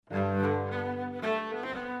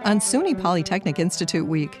On SUNY Polytechnic Institute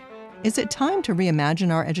Week, is it time to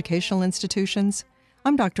reimagine our educational institutions?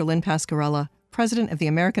 I'm Dr. Lynn Pasquarella, President of the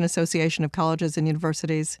American Association of Colleges and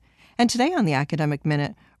Universities. And today on the Academic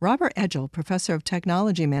Minute, Robert Edgell, Professor of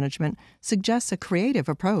Technology Management, suggests a creative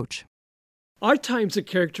approach. Our times are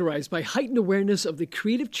characterized by heightened awareness of the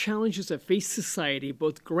creative challenges that face society,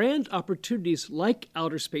 both grand opportunities like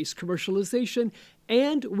outer space commercialization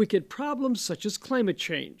and wicked problems such as climate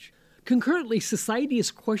change. Concurrently, society is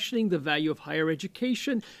questioning the value of higher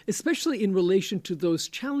education, especially in relation to those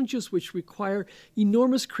challenges which require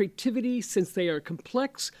enormous creativity since they are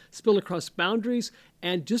complex, spill across boundaries,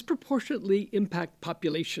 and disproportionately impact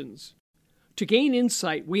populations. To gain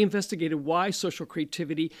insight, we investigated why social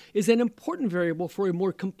creativity is an important variable for a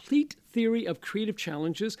more complete theory of creative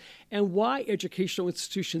challenges and why educational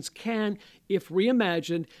institutions can, if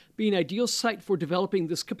reimagined, be an ideal site for developing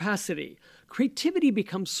this capacity. Creativity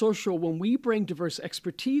becomes social when we bring diverse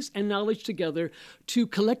expertise and knowledge together to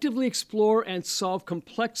collectively explore and solve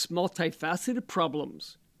complex, multifaceted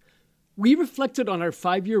problems. We reflected on our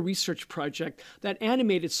 5-year research project that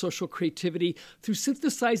animated social creativity through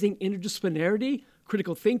synthesizing interdisciplinarity,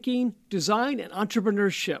 critical thinking, design, and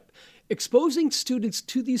entrepreneurship. Exposing students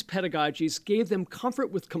to these pedagogies gave them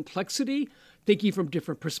comfort with complexity, thinking from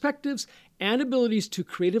different perspectives, and abilities to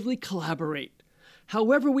creatively collaborate.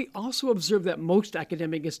 However, we also observe that most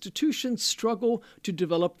academic institutions struggle to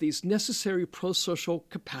develop these necessary pro-social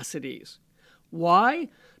capacities. Why?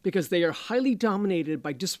 Because they are highly dominated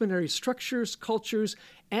by disciplinary structures, cultures,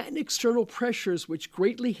 and external pressures which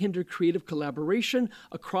greatly hinder creative collaboration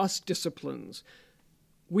across disciplines.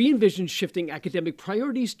 We envision shifting academic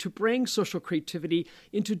priorities to bring social creativity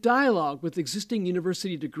into dialogue with existing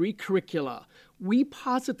university degree curricula. We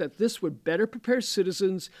posit that this would better prepare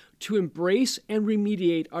citizens to embrace and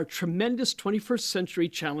remediate our tremendous 21st century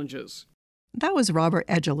challenges. That was Robert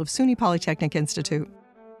Edgell of SUNY Polytechnic Institute.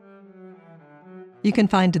 You can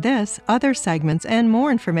find this, other segments, and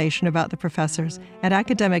more information about the professors at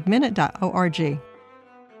academicminute.org.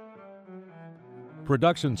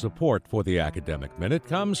 Production support for the Academic Minute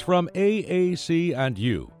comes from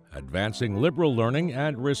AAC&U, advancing liberal learning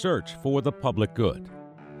and research for the public good.